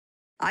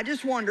I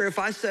just wonder if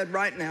I said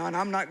right now, and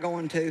I'm not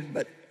going to,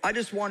 but I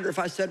just wonder if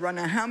I said right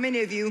now, how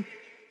many of you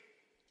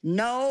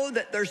know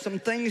that there's some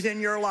things in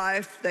your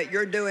life that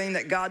you're doing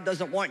that God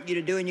doesn't want you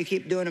to do and you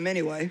keep doing them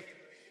anyway?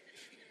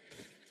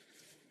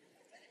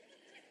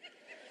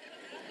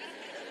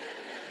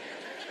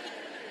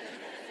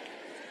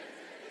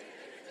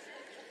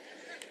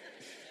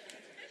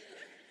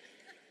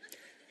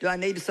 Do I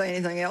need to say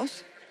anything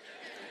else?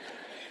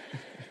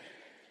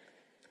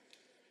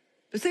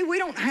 But see, we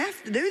don't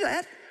have to do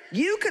that.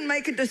 You can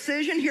make a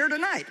decision here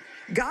tonight.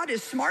 God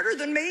is smarter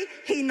than me.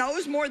 He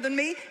knows more than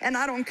me. And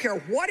I don't care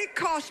what it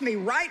costs me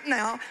right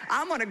now.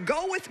 I'm going to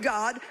go with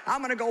God. I'm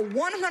going to go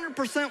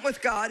 100%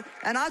 with God.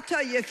 And I'll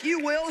tell you, if you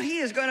will, He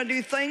is going to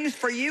do things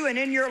for you and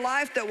in your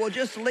life that will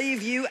just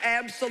leave you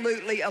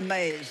absolutely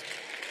amazed.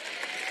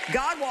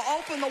 God will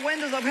open the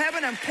windows of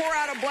heaven and pour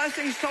out a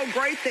blessing so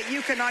great that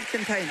you cannot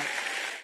contain it.